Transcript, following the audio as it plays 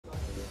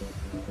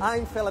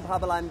I'm Philip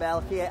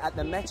Haberland-Bell here at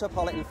the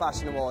Metropolitan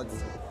Fashion Awards.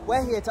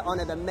 We're here to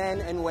honour the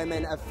men and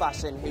women of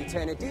fashion who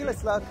turn a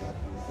D-list look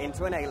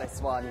into an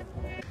A-list one.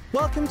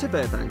 Welcome to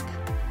Burbank.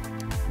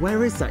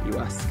 Where is that, you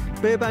ask?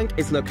 Burbank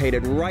is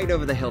located right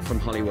over the hill from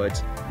Hollywood,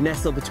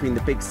 nestled between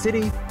the big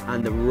city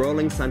and the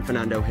rolling San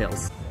Fernando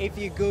Hills. If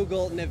you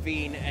Google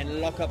Naveen and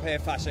look up her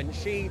fashion,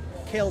 she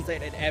kills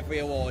it at every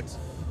award.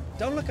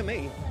 Don't look at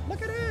me,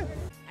 look at her.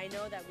 I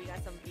know that we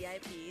got some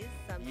VIPs,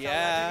 some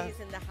Yeah.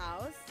 celebrities in the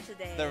house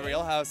today. The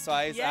Real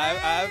Housewives.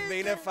 Yes. I've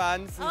been a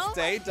fan since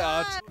day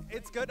dot. God.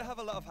 It's good to have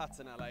a lot of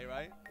hats in LA,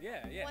 right?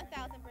 Yeah.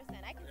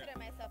 1000%. I consider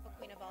myself a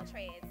queen of all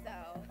trades,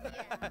 so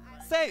yeah.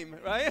 Same,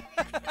 right?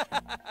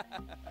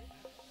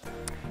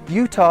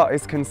 Utah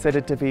is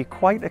considered to be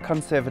quite a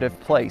conservative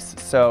place,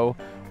 so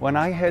when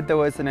I heard there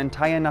was an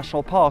entire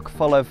national park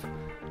full of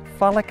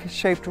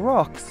phallic-shaped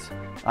rocks,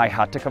 I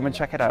had to come and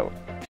check it out.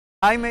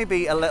 I may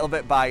be a little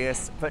bit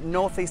biased, but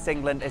Northeast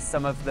England is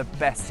some of the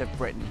best of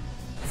Britain.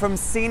 From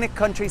scenic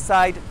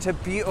countryside to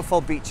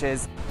beautiful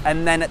beaches,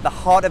 and then at the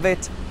heart of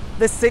it,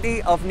 the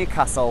city of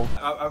Newcastle.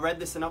 I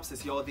read the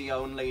synopsis, you're the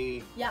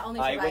only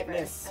Only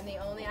eyewitness. survivor. I'm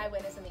the only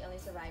eyewitness and the only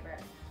survivor.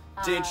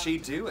 Did she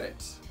do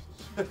it?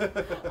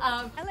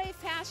 LA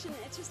fashion,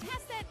 it just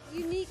has that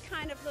unique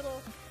kind of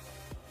little,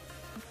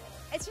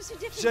 it's just a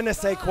different Je ne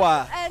sais vibe.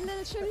 quoi. And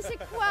the je ne sais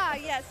quoi,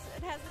 yes.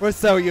 It has We're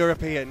so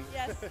European.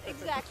 Yes,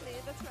 exactly.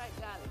 That's right,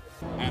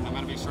 Johnny. And I'm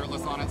going to be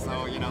shirtless on it,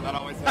 so, you know, that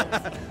always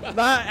helps.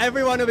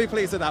 Everyone will be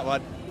pleased with that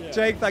one. Yeah.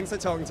 Jake, thanks for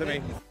talking to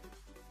me.